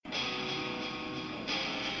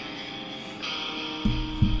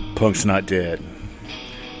Punk's not dead,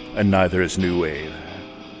 and neither is New Wave.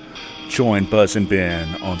 Join Buzz and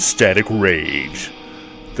Ben on Static Rage,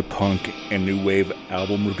 the Punk and New Wave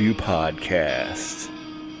album review podcast.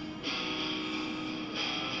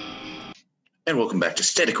 And welcome back to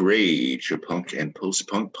Static Rage, your punk and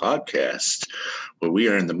post-punk podcast, where we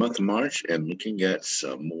are in the month of March and looking at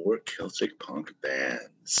some more Celtic punk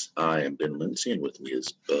bands. I am Ben Lindsay, and with me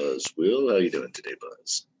is Buzz Will. How are you doing today,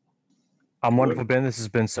 Buzz? I'm wonderful, Ben. This has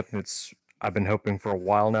been something I've been hoping for a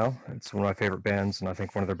while now. It's one of my favorite bands, and I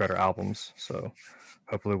think one of their better albums. So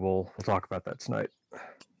hopefully we'll talk about that tonight.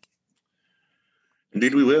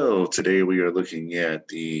 Indeed we will. Today we are looking at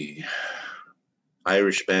the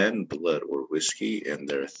Irish band Blood or Whiskey and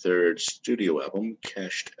their third studio album,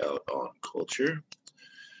 Cashed Out on Culture,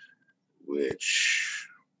 which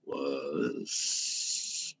was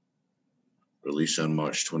released on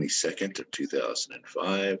March 22nd of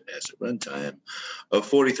 2005 as a runtime of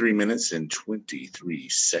 43 minutes and 23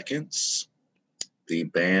 seconds. The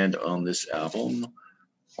band on this album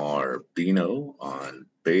are Bino on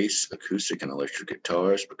bass, acoustic, and electric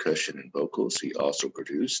guitars, percussion, and vocals. He also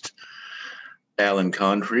produced Alan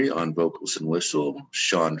Condry on vocals and whistle,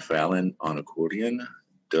 Sean Fallon on accordion,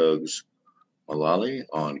 Doug's Mullally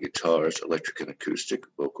on guitars, electric and acoustic,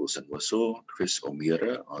 vocals and whistle, Chris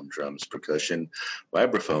O'Meara on drums, percussion,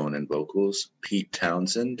 vibraphone, and vocals, Pete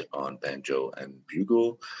Townsend on banjo and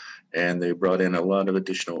bugle, and they brought in a lot of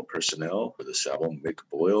additional personnel for this album. Mick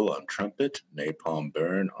Boyle on trumpet, Napalm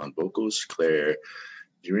Byrne on vocals, Claire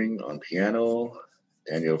Deering on piano,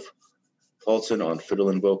 Daniel Paulson on fiddle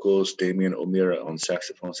and vocals, Damien O'Meara on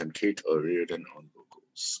saxophones, and Kate O'Riordan on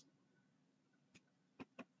vocals.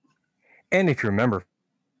 And if you remember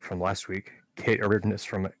from last week, Kate O'Riordan is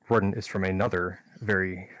from another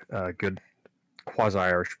very good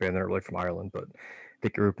quasi-Irish band. They're really from Ireland, but they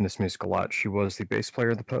grew up in this music a lot. She was the bass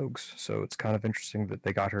player of the Pogues, so it's kind of interesting that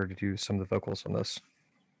they got her to do some of the vocals on this.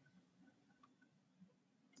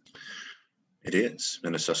 It is,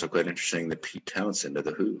 and it's also quite interesting that Pete Townsend of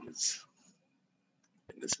The Who is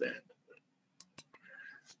in this band.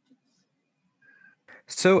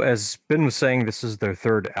 So, as Ben was saying, this is their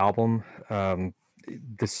third album.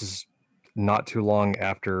 This is not too long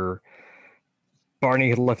after Barney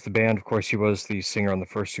had left the band. Of course, he was the singer on the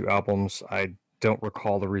first two albums. I don't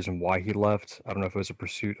recall the reason why he left. I don't know if it was a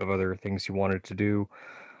pursuit of other things he wanted to do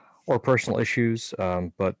or personal issues,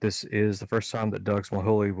 but this is the first time that Doug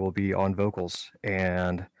Mulholland will be on vocals.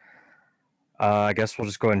 And I guess we'll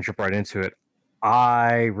just go ahead and jump right into it.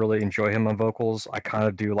 I really enjoy him on vocals. I kind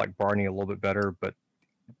of do like Barney a little bit better, but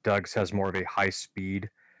Doug's has more of a high speed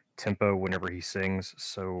tempo whenever he sings,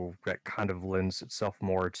 so that kind of lends itself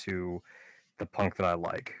more to the punk that I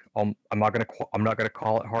like. I'm not gonna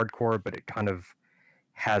call it hardcore, but it kind of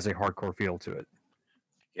has a hardcore feel to it.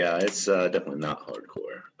 Yeah, it's definitely not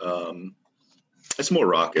hardcore. It's more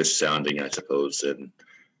rockish sounding, I suppose, than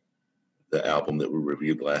the album that we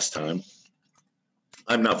reviewed last time.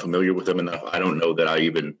 I'm not familiar with them enough. I don't know that I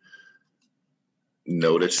even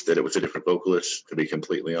noticed that it was a different vocalist, to be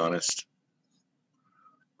completely honest.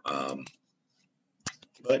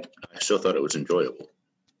 But I still thought it was enjoyable.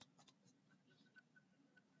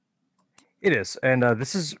 It is, and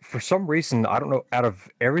this is, for some reason, I don't know, out of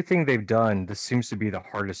everything they've done, this seems to be the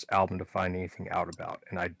hardest album to find anything out about,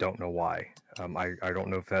 and I don't know why. I don't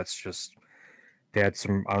know if that's just, they had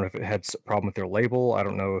some, I don't know if it had a problem with their label, I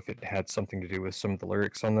don't know if it had something to do with some of the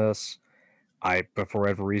lyrics on this. But for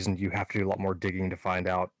whatever reason, you have to do a lot more digging to find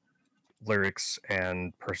out lyrics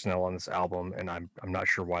and personnel on this album, and I'm not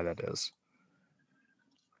sure why that is.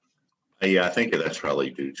 Yeah, I think that's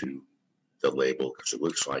probably due to the label, because it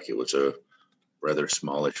looks like it was a rather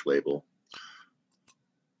smallish label.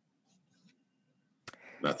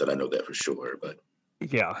 Not that I know that for sure, but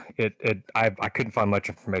yeah, I couldn't find much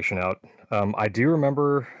information out. I do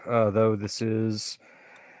remember though this is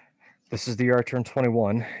the year I turned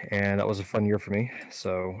 21, and that was a fun year for me.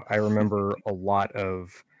 So I remember a lot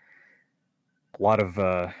of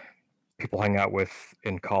people hang out with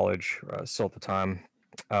in college still at the time.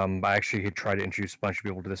 I actually had tried to introduce a bunch of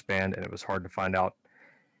people to this band, and it was hard to find out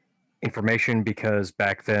information because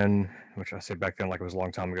back then, which I say back then like it was a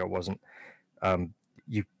long time ago, it wasn't.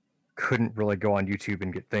 You couldn't really go on YouTube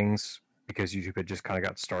and get things because YouTube had just kind of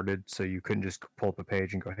got started, so you couldn't just pull up a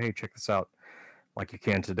page and go, "Hey, check this out," like you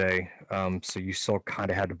can today. So you still kind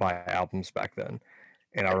of had to buy albums back then.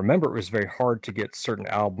 And I remember it was very hard to get certain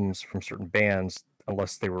albums from certain bands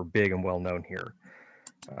unless they were big and well known here.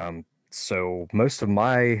 So most of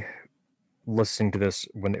my listening to this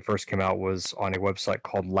when it first came out was on a website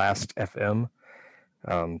called Last FM,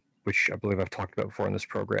 which I believe I've talked about before in this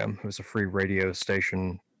program. It was a free radio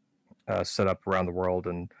station set up around the world,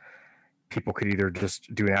 and people could either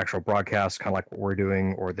just do an actual broadcast, kind of like what we're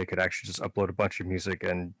doing, or they could actually just upload a bunch of music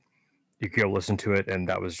and you could go listen to it, and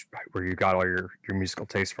that was where you got all your musical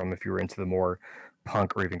taste from if you were into the more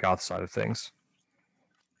punk or even goth side of things.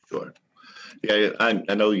 Sure. Yeah, I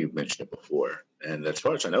know you've mentioned it before, and as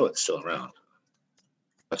far as I know, it's still around.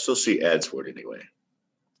 I still see ads for it anyway.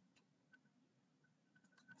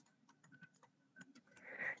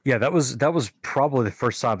 Yeah, that was probably the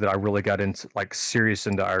first time that I really got into like serious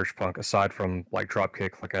into Irish punk, aside from like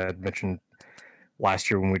Dropkick, like I had mentioned last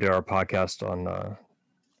year when we did our podcast on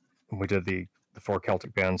when we did the four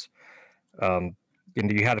Celtic bands. And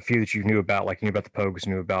you had a few that you knew about, like you knew about the Pogues,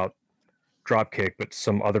 knew about Dropkick, but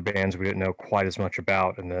some other bands we didn't know quite as much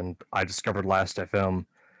about. And then I discovered Last FM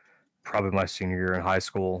probably my senior year in high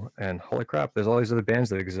school, and holy crap, there's all these other bands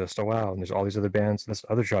that exist. Oh wow, and there's all these other bands, this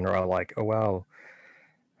other genre I like. Oh wow.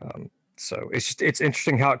 So it's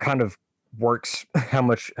interesting how it kind of works. How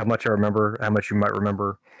much I remember, how much you might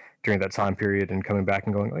remember during that time period, and coming back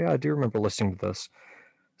and going, oh yeah, I do remember listening to this.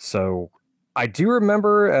 So I do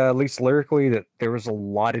remember, at least lyrically, that there was a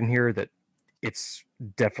lot in here that it's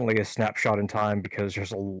definitely a snapshot in time because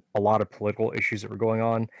there's a lot of political issues that were going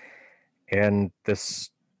on, and this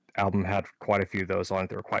album had quite a few of those on it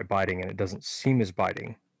that were quite biting, and it doesn't seem as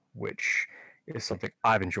biting, which is something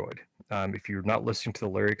I've enjoyed. If you're not listening to the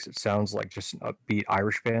lyrics, it sounds like just an upbeat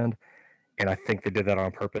Irish band, and I think they did that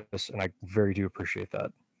on purpose, and I very do appreciate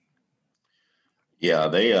that. Yeah,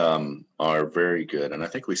 they are very good, and I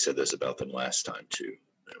think we said this about them last time too.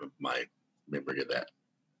 My memory of that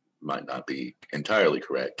might not be entirely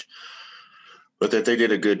correct, but that they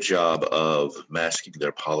did a good job of masking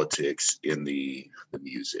their politics in the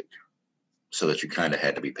music, so that you kind of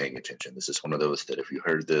had to be paying attention. This is one of those that if you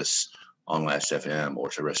heard this on Last FM or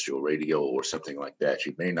terrestrial radio or something like that,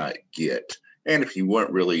 you may not get. And if you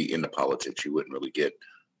weren't really into politics, you wouldn't really get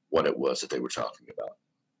what it was that they were talking about.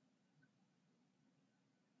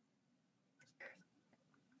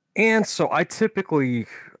 And so I typically,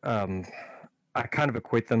 I kind of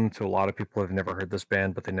equate them to a lot of people who have never heard this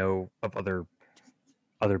band, but they know of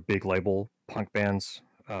other big label punk bands.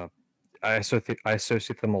 I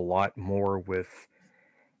associate them a lot more with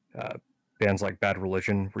uh, bands like Bad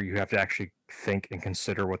Religion, where you have to actually think and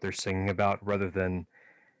consider what they're singing about, rather than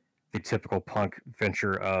the typical punk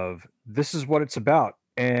venture of this is what it's about,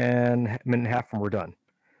 and a minute and a half and we're done.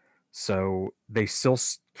 So they still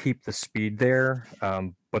keep the speed there,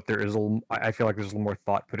 but there is I feel like there's a little more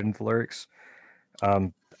thought put into the lyrics.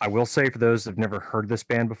 I will say, for those that have never heard this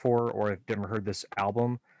band before or have never heard this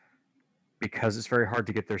album, because it's very hard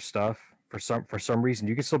to get their stuff for some reason,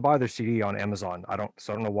 you can still buy their CD on Amazon. I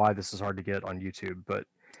don't know why this is hard to get on YouTube, but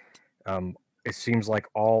it seems like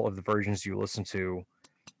all of the versions you listen to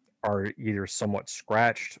are either somewhat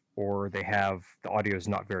scratched or they have the audio is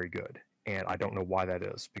not very good, and I don't know why that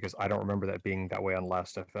is, because I don't remember that being that way on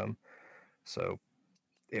Last FM. So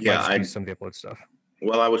it might just be some of the upload stuff.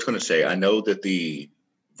 Well, I was going to say, I know that the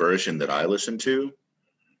version that I listened to,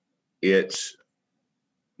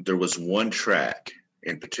 there was one track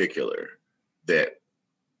in particular that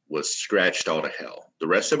was scratched all to hell. The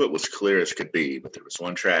rest of it was clear as could be, but there was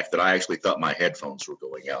one track that I actually thought my headphones were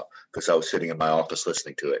going out because I was sitting in my office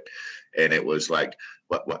listening to it, and it was like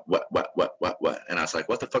what, and I was like,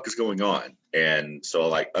 what the fuck is going on? And so I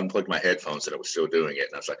like unplugged my headphones, and it was still doing it,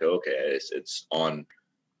 and I was like, okay, it's on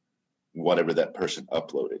whatever that person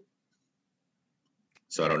uploaded.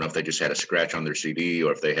 So I don't know if they just had a scratch on their CD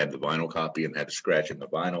or if they had the vinyl copy and had a scratch in the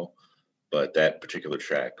vinyl, but that particular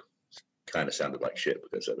track kind of sounded like shit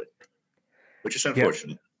because of it, which is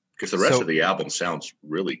unfortunate, because the rest of the album sounds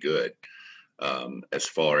really good. As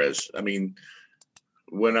far as, I mean,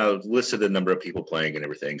 when I listed the number of people playing and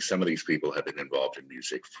everything, some of these people have been involved in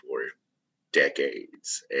music for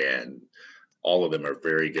decades, and all of them are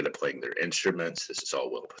very good at playing their instruments. This is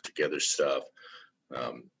all well put together stuff.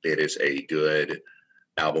 It is a good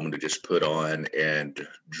album to just put on and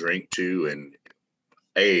drink to, and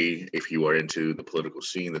if you are into the political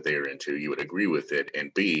scene that they are into, you would agree with it,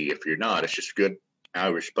 and B, if you're not, it's just good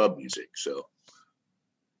Irish pub music. So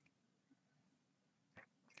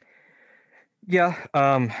yeah,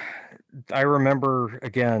 I remember,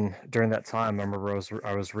 again, during that time, I remember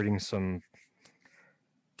I was reading some.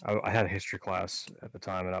 I had a history class at the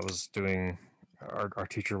time, and I was doing. Our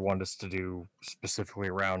teacher wanted us to do specifically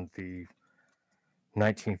around the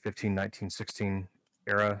 1915, 1916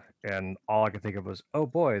 era, and all I could think of was, oh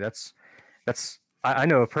boy, that's I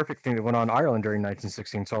know a perfect thing that went on in Ireland during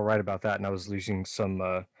 1916, so I'll write about that. And I was using some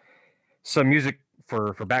music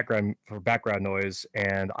for background noise,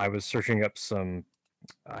 and I was searching up some.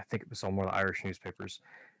 I think it was on one of the Irish newspapers,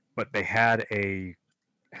 but they had a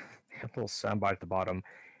little soundbite at the bottom,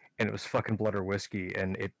 and it was fucking Blood or Whiskey,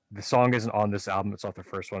 and the song isn't on this album. It's not the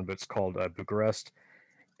first one, but it's called Bucharest,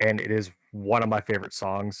 and it is one of my favorite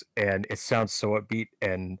songs, and it sounds so upbeat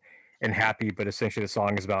and happy, but essentially the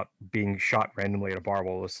song is about being shot randomly at a bar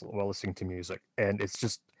while listening to music, and it's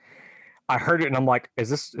just I heard it and I'm like, is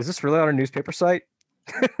this really on a newspaper site?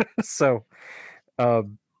 So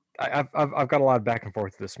um, I've got a lot of back and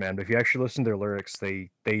forth with this, man. But if you actually listen to their lyrics, they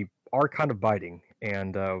are kind of biting,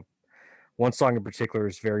 and one song in particular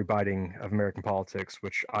is very biting of American politics,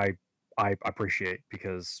 which I appreciate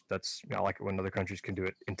because I like it when other countries can do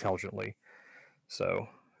it intelligently. So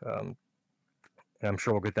um, and I'm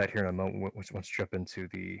sure we'll get that here in a moment once we jump into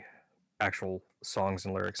the actual songs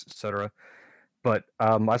and lyrics, etc. But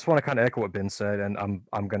I just want to kind of echo what Ben said, and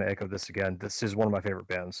I'm going to echo this again. This is one of my favorite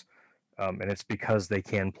bands, and it's because they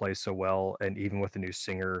can play so well, and even with the new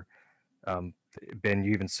singer, um, Ben,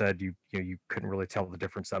 you even said you couldn't really tell the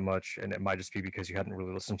difference that much, and it might just be because you hadn't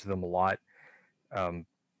really listened to them a lot. Um,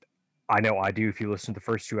 I know I do. If you listen to the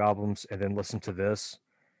first two albums and then listen to this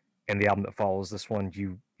and the album that follows this one,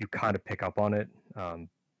 you kind of pick up on it.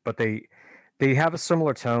 But they have a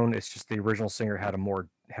similar tone. It's just the original singer had more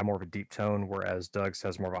of a deep tone, whereas Doug's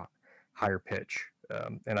has more of a higher pitch.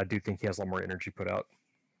 And I do think he has a lot more energy put out.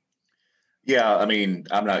 Yeah, I mean,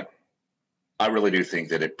 I really do think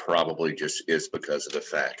that it probably just is because of the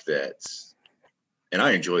fact that, and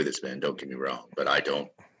I enjoy this band, don't get me wrong, but I don't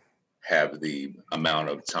have the amount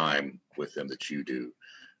of time with them that you do.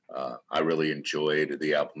 I really enjoyed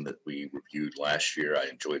the album that we reviewed last year. I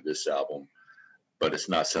enjoyed this album, but it's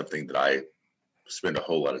not something that I spend a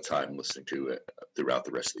whole lot of time listening to it throughout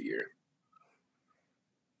the rest of the year.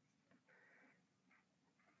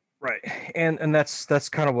 Right. And that's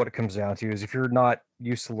kind of what it comes down to is if you're not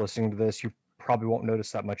used to listening to this, you probably won't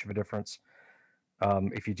notice that much of a difference.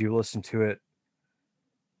 If you do listen to it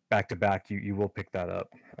back to back, you will pick that up.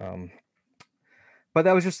 But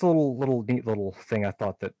that was just a little neat little thing I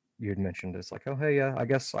thought that you had mentioned. It's like, oh hey, yeah, I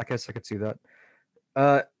guess I could see that.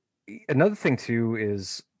 Another thing too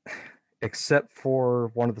is, except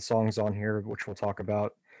for one of the songs on here, which we'll talk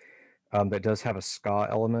about, that does have a ska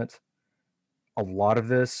element. A lot of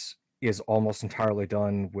this is almost entirely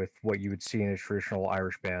done with what you would see in a traditional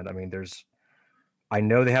Irish band. I mean, I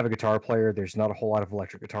know they have a guitar player. There's not a whole lot of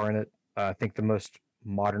electric guitar in it. I think the most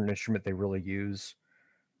modern instrument they really use,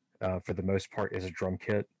 for the most part, is a drum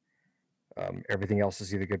kit. Everything else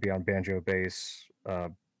is either going to be on banjo, bass,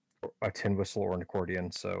 a tin whistle, or an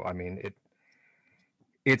accordion. So, I mean,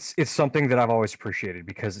 it's something that I've always appreciated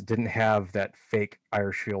because it didn't have that fake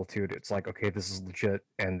Irish feel to it. It's like, okay, this is legit,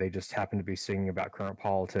 and they just happen to be singing about current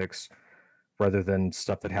politics rather than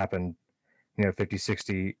stuff that happened, 50,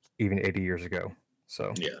 60, even 80 years ago.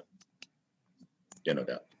 So yeah, no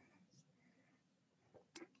doubt.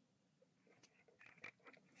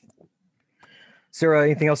 Sarah,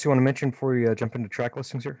 anything else you want to mention before we jump into track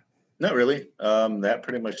listings here? Not really. That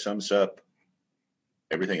pretty much sums up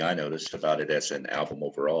everything I noticed about it as an album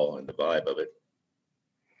overall and the vibe of it.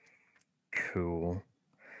 Cool.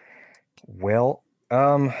 Well,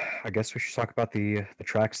 I guess we should talk about the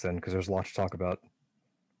tracks then, because there's a lot to talk about.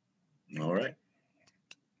 All right.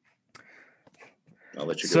 I'll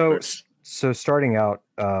let you go first. So starting out,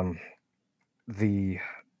 I'll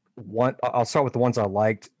start with the ones I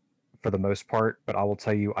liked for the most part, but I will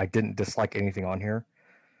tell you I didn't dislike anything on here.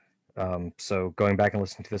 So going back and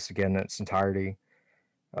listening to this again in its entirety,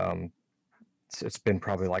 it's been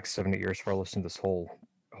probably like 7-8 years before I listened to this whole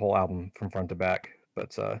album from front to back,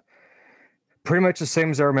 but pretty much the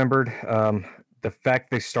same as I remembered. The fact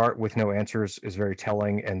they start with No Answers is very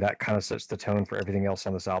telling, and that kind of sets the tone for everything else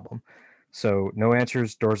on this album. So No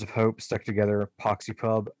Answers, Doors of Hope, Stuck Together, Poxy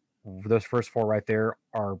Pub, those first four right there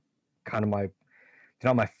are kind of they're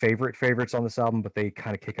not my favorites on this album, but they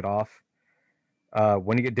kind of kick it off.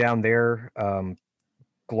 When you get down there,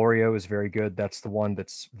 Glorio is very good. That's the one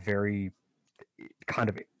that's very kind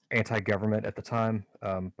of anti-government at the time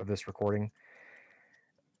of this recording.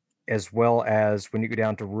 As well as when you go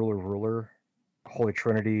down to Ruler, Holy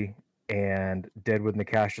Trinity, and Deadwood and the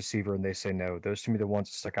Cash Deceiver, and They Say No. Those to me are the ones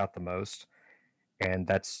that stuck out the most. And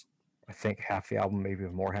that's, I think, half the album, maybe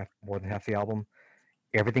more than half the album.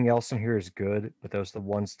 Everything else in here is good, but those are the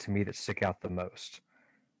ones to me that stick out the most.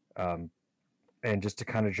 And just to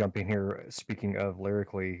kind of jump in here, speaking of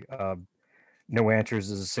lyrically, No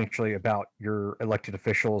Answers is essentially about your elected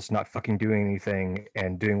officials not fucking doing anything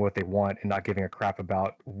and doing what they want and not giving a crap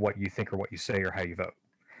about what you think or what you say or how you vote.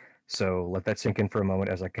 So let that sink in for a moment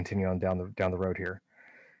as I continue on down the road here.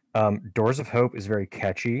 Doors of Hope is very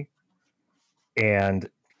catchy, and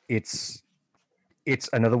it's it's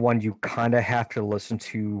another one you kind of have to listen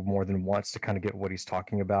to more than once to kind of get what he's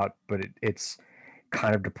talking about, but it's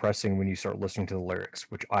kind of depressing when you start listening to the lyrics,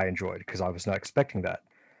 which I enjoyed because I was not expecting that.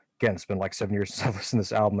 Again, it's been like 7 years since I've listened to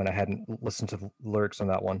this album and I hadn't listened to the lyrics on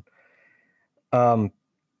that one.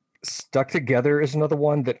 Stuck Together is another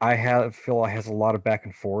one that feel has a lot of back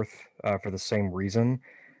and forth for the same reason,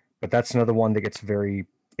 but that's another one that it's very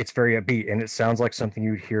upbeat and it sounds like something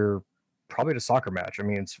you'd hear probably at a soccer match. I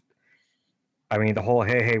mean the whole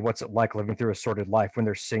hey what's it like living through a sordid life when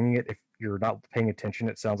they're singing it. If you're not paying attention,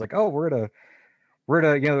 it sounds like we're at a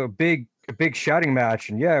a big shouting match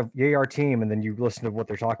and yeah yay our team, and then you listen to what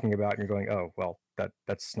they're talking about and you're going oh well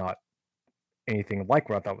that's not anything like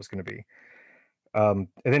what I thought it was going to be. And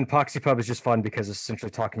then Poxy Pub is just fun because it's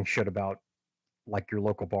essentially talking shit about like your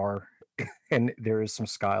local bar, and there is some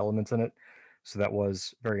ska elements in it, so that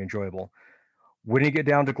was very enjoyable. When you get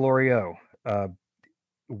down to Glorio,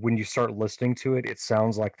 when you start listening to it, it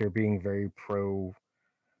sounds like they're being very pro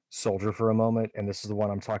soldier for a moment, and this is the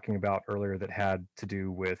one I'm talking about earlier that had to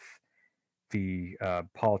do with the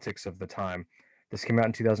politics of the time. This came out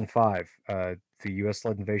in 2005. The U.S.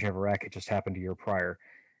 led invasion of Iraq had just happened a year prior.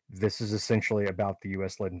 This is essentially about the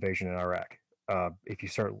U.S. led invasion in Iraq. If you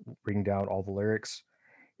start reading down all the lyrics,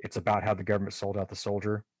 it's about how the government sold out the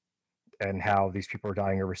soldier and how these people are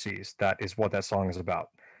dying overseas. That is what that song is about.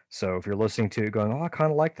 So if you're listening to it going, oh, I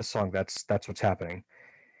kind of like the song, that's what's happening.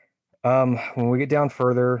 When we get down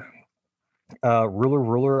further,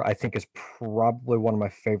 Ruler, I think is probably one of my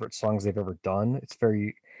favorite songs they've ever done. It's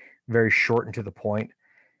very, very short and to the point.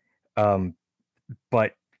 Um,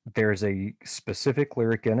 but there's a specific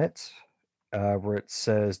lyric in it where it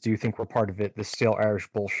says, "Do you think we're part of it? This stale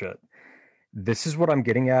Irish bullshit." This is what I'm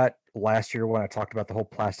getting at last year when I talked about the whole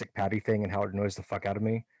plastic patty thing and how it annoys the fuck out of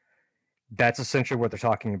me. That's essentially what they're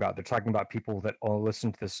talking about. They're talking about people that only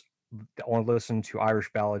listen to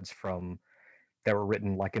Irish ballads from that were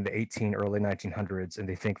written like in the early 1900s, and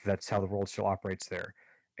they think that's how the world still operates there,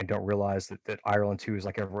 and don't realize that Ireland too is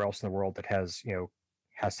like everywhere else in the world that has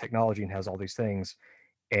has technology and has all these things,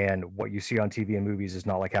 and what you see on TV and movies is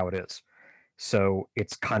not like how it is. So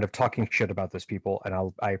it's kind of talking shit about those people,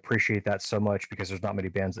 and I appreciate that so much because there's not many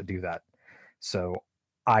bands that do that. So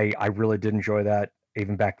I really did enjoy that.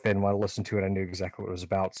 Even back then when I listened to it, I knew exactly what it was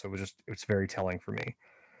about. So it's very telling for me.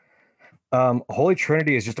 Holy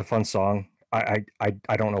Trinity is just a fun song. I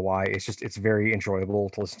don't know why. It's very enjoyable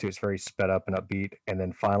to listen to. It's very sped up and upbeat. And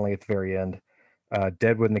then finally at the very end,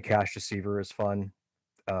 Deadwood and the Cash Deceiver is fun.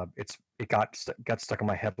 It got stuck in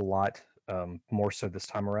my head a lot, more so this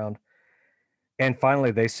time around. And finally,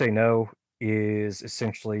 They Say No is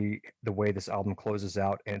essentially the way this album closes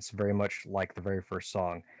out, and it's very much like the very first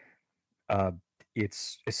song. Uh,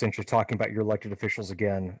 it's essentially talking about your elected officials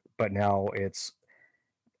again, but now it's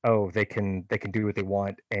oh they can do what they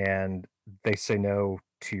want, and they say no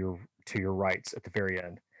to your rights at the very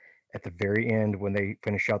end. At the very end, when they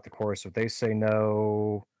finish out the chorus, of they say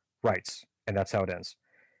no rights, and that's how it ends.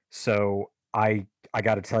 So I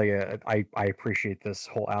got to tell you, I appreciate this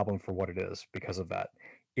whole album for what it is because of that.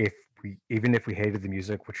 If we even if we hated the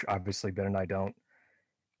music, which obviously Ben and I don't,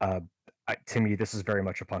 uh, to me this is very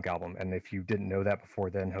much a punk album. And if you didn't know that before,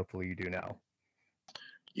 then hopefully you do now.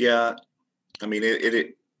 Yeah, I mean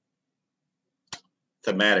it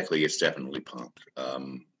thematically it's definitely punk.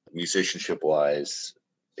 Musicianship wise,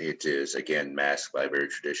 it is again masked by very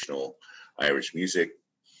traditional Irish music.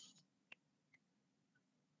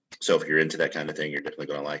 So if you're into that kind of thing, you're definitely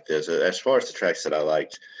going to like this. As far as the tracks that I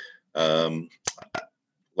liked, um,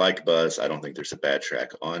 like Buzz, I don't think there's a bad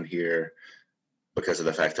track on here because of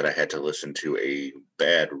the fact that I had to listen to a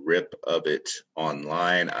bad rip of it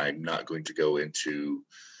online. I'm not going to go into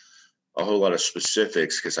a whole lot of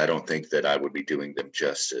specifics because I don't think that I would be doing them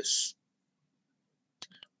justice.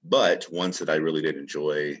 But ones that I really did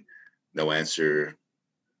enjoy, No Answer,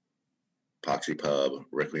 Poxy Pub,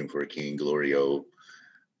 Requiem for a King, Glorio,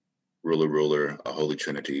 Ruler, A Holy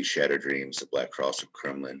Trinity, Shattered Dreams, The Black Cross of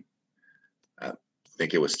Crumlin. I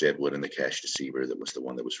think it was Deadwood and the Cash Deceiver that was the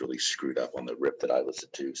one that was really screwed up on the rip that I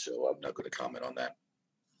listened to, so I'm not going to comment on that.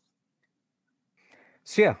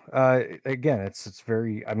 So yeah, again, it's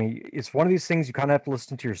very. I mean, it's one of these things you kind of have to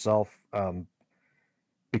listen to yourself,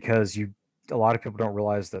 because a lot of people don't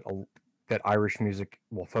realize that Irish music,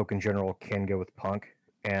 well, folk in general, can go with punk,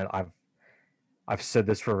 and I've said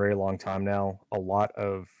this for a very long time now. A lot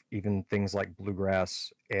of even things like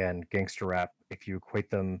bluegrass and gangster rap, if you equate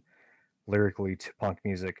them lyrically to punk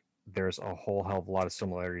music, there's a whole hell of a lot of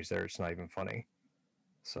similarities there. It's not even funny.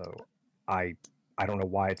 So I I don't know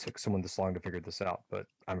why it took someone this long to figure this out, but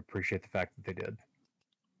I appreciate the fact that they did.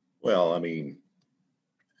 Well, I mean,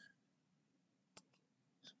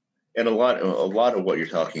 And a lot of what you're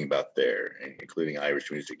talking about there, including Irish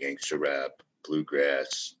music, gangster rap,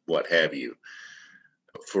 bluegrass, what have you,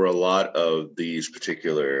 for a lot of these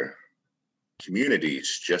particular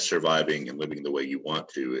communities, just surviving and living the way you want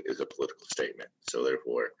to is a political statement. So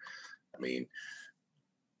therefore, I mean,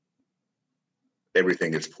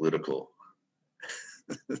 everything is political.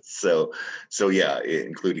 So yeah,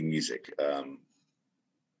 including music.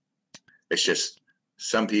 It's just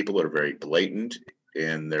some people are very blatant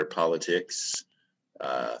in their politics.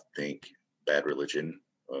 Think Bad Religion,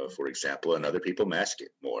 for example, and other people mask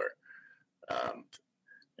it more. Um,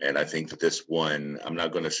 and I think that this one, I'm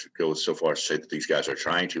not going to go so far as to say that these guys are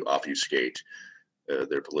trying to obfuscate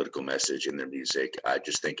their political message in their music. I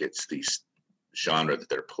just think it's the genre that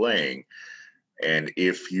they're playing. And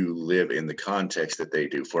if you live in the context that they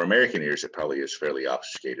do, for American ears, it probably is fairly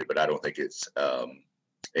obfuscated, but I don't think it's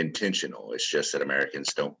intentional. It's just that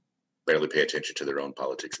Americans don't barely pay attention to their own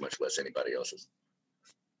politics, much less anybody else's.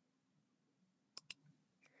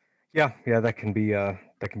 Yeah, that can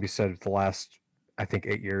be said for the last, I think,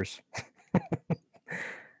 8 years.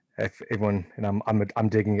 If everyone, and I'm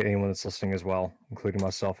digging at anyone that's listening as well, including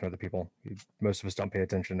myself and other people. Most of us don't pay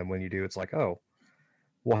attention, and when you do, it's like, oh,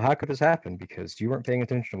 well, how could this happen? Because you weren't paying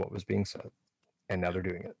attention to what was being said, and now they're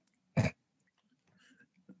doing it.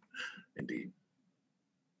 Indeed.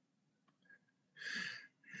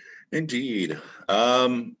 Indeed.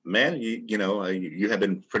 Man, you have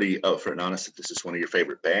been pretty upfront and honest that this is one of your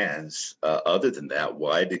favorite bands. Other than that,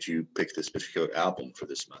 why did you pick this particular album for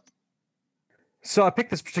this month? So I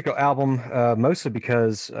picked this particular album mostly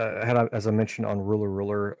because, as I mentioned on Ruler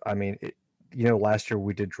Ruler, I mean, last year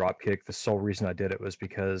we did Dropkick. The sole reason I did it was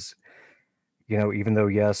because, even though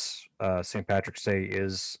yes, St. Patrick's Day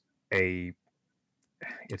is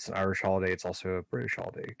it's an Irish holiday, it's also a British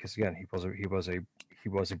holiday because again, he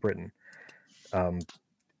was a Briton. Um,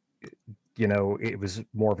 it was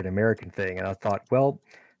more of an American thing, and I thought, well,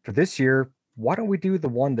 for this year, why don't we do the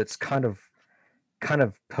one that's kind of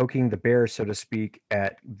poking the bear, so to speak,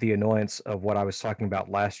 at the annoyance of what I was talking about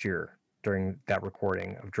last year during that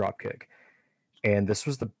recording of Dropkick. And this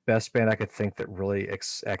was the best band I could think that really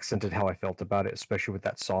accented how I felt about it, especially with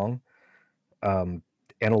that song. And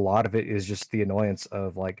a lot of it is just the annoyance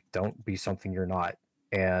of like, don't be something you're not.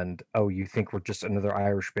 And oh, you think we're just another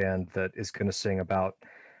Irish band that is going to sing about,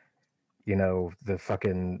 the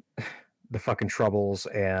fucking the fucking troubles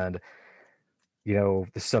and the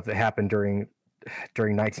stuff that happened during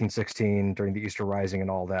 1916 during the Easter Rising and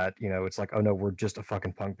all that. It's like, oh no, we're just a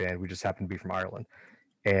fucking punk band. We just happen to be from Ireland,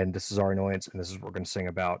 and this is our annoyance, and this is what we're going to sing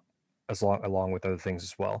about, along with other things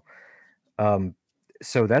as well.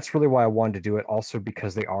 So that's really why I wanted to do it. Also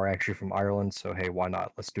because they are actually from Ireland, so hey, why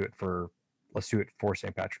not? Let's do it for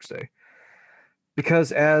St. Patrick's Day.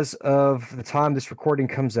 Because as of the time this recording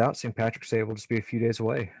comes out, St. Patrick's Day will just be a few days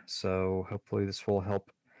away. So hopefully this will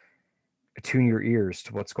help attune your ears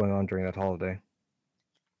to what's going on during that holiday.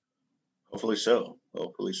 Hopefully so.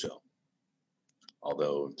 Hopefully so.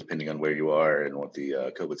 Although, depending on where you are and what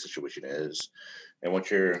the COVID situation is and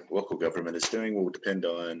what your local government is doing will depend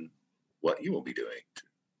on what you will be doing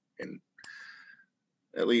in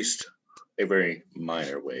at least a very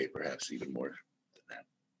minor way, perhaps even more than that.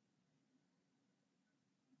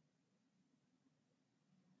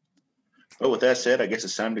 Well, with that said, I guess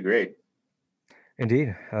it's time to grade.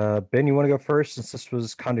 Indeed. Ben, you want to go first since this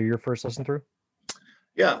was kind of your first listen through?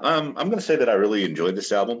 Yeah, I'm going to say that I really enjoyed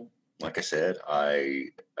this album. Like I said, I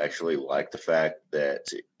actually like the fact that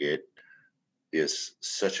it is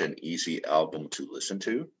such an easy album to listen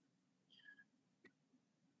to.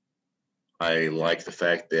 I like the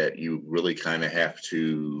fact that you really kind of have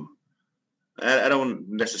to, I don't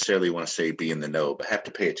necessarily want to say be in the know, but have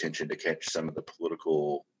to pay attention to catch some of the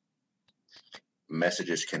political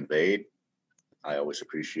messages conveyed. I always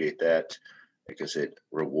appreciate that because it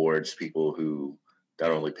rewards people who not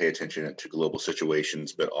only pay attention to global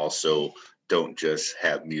situations, but also don't just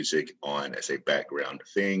have music on as a background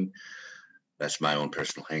thing. That's my own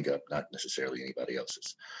personal hang-up, not necessarily anybody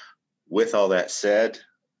else's. With all that said,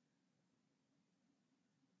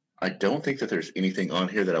 I don't think that there's anything on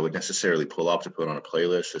here that I would necessarily pull off to put on a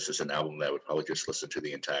playlist. This is an album that I would probably just listen to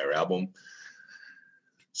the entire album.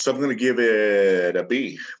 So I'm going to give it a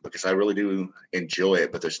B because I really do enjoy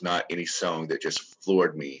it, but there's not any song that just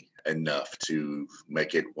floored me enough to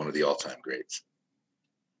make it one of the all-time greats.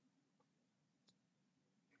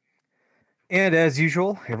 And as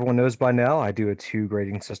usual, everyone knows by now I do a 2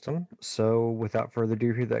 grading system. So without further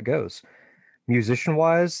ado, here that goes.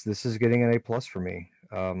 Musician-wise, this is getting an A+ for me.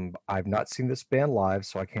 I've not seen this band live,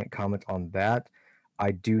 so I can't comment on that.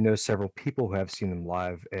 I do know several people who have seen them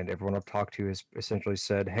live, and everyone I've talked to has essentially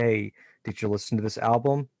said, "Hey, did you listen to this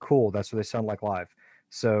album? Cool, that's what they sound like live."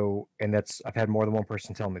 So, and that's I've had more than one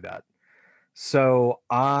person tell me that. So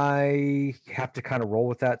I have to kind of roll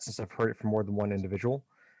with that since I've heard it from more than one individual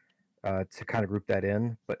to kind of group that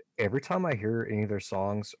in. But every time I hear any of their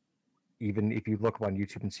songs, even if you look up on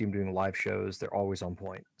YouTube and see them doing live shows, they're always on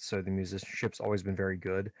point. So the musicianship's always been very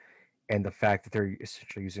good, and the fact that they're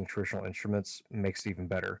essentially using traditional instruments makes it even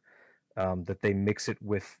better. That they mix it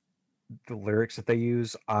with the lyrics that they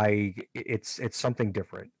use, it's something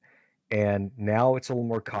different. And now it's a little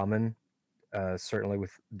more common, certainly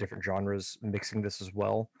with different genres mixing this as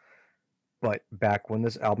well. But back when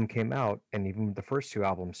this album came out, and even the first two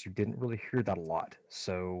albums, you didn't really hear that a lot.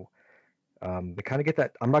 So they kind of get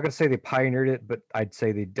that. I'm not going to say they pioneered it, but I'd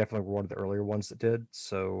say they definitely were one of the earlier ones that did.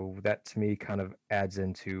 So that to me kind of adds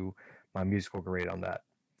into my musical grade on that.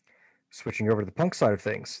 Switching over to the punk side of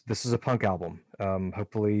things, this is a punk album.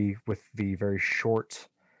 Hopefully, with the very short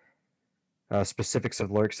specifics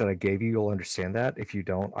of lyrics that I gave you, you'll understand that. If you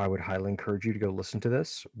don't, I would highly encourage you to go listen to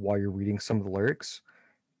this while you're reading some of the lyrics,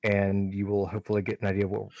 and you will hopefully get an idea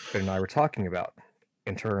of what Ben and I were talking about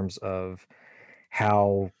in terms of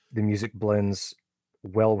how the music blends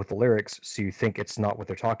well with the lyrics, so you think it's not what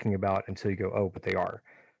they're talking about until you go, oh, but they are.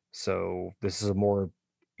 So this is a more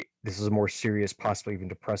serious, possibly even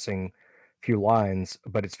depressing few lines,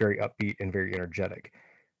 but it's very upbeat and very energetic.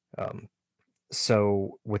 Um,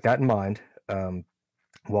 so with that in mind, um,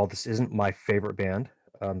 while this isn't my favorite band,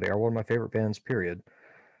 they are one of my favorite bands. Period.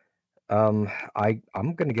 I'm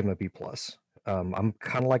gonna give them a B plus. I'm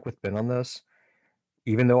kind of like with Ben on this.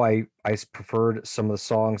 Even though I preferred some of the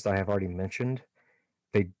songs that I have already mentioned,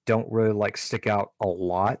 they don't really like stick out a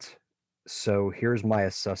lot. So here's my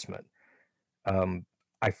assessment. Um,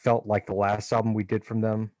 I felt like the last album we did from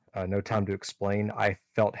them, No Time to Explain, I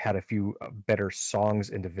felt had a few better songs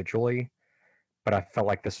individually, but I felt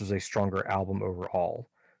like this was a stronger album overall.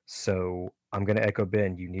 So I'm going to echo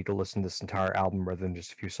Ben. You need to listen to this entire album rather than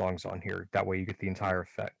just a few songs on here. That way you get the entire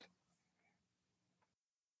effect.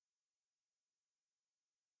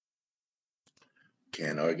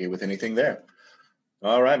 Can't argue with anything there.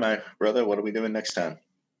 All right, my brother, what are we doing next time?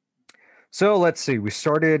 So let's see. We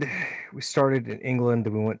started in England,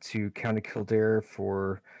 then we went to County Kildare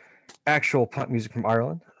for actual pop music from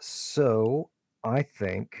Ireland. So I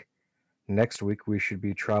think next week we should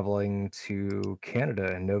be traveling to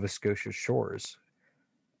Canada and Nova Scotia shores.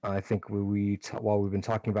 I think while we've been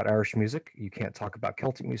talking about Irish music, you can't talk about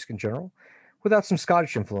Celtic music in general without some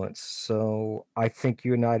Scottish influence. So I think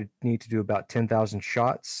you and I need to do about 10,000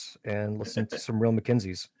 shots and listen to some real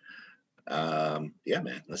Mackenzies. Yeah,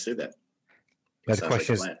 man, let's do that. Now Sounds like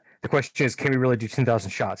a plan. the question is, can we really do 10,000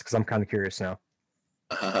 shots? Because I'm kind of curious now.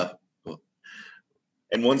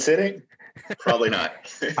 In one sitting? Probably not.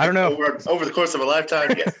 I don't know. over the course of a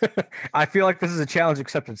lifetime, yes. I feel like this is a challenge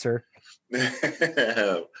accepted, sir.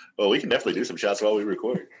 Well, we can definitely do some shots while we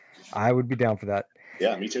record. I would be down for that.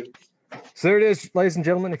 Yeah, me too. So there it is, ladies and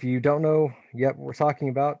gentlemen. If you don't know yet what we're talking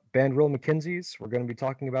about, band Real Mackenzies, we're going to be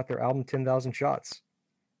talking about their album 10,000 Shots.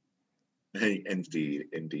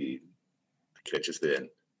 Indeed. Catch us then.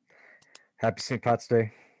 Happy St. Pat's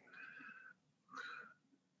Day.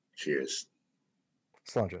 Cheers.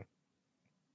 Sláinte.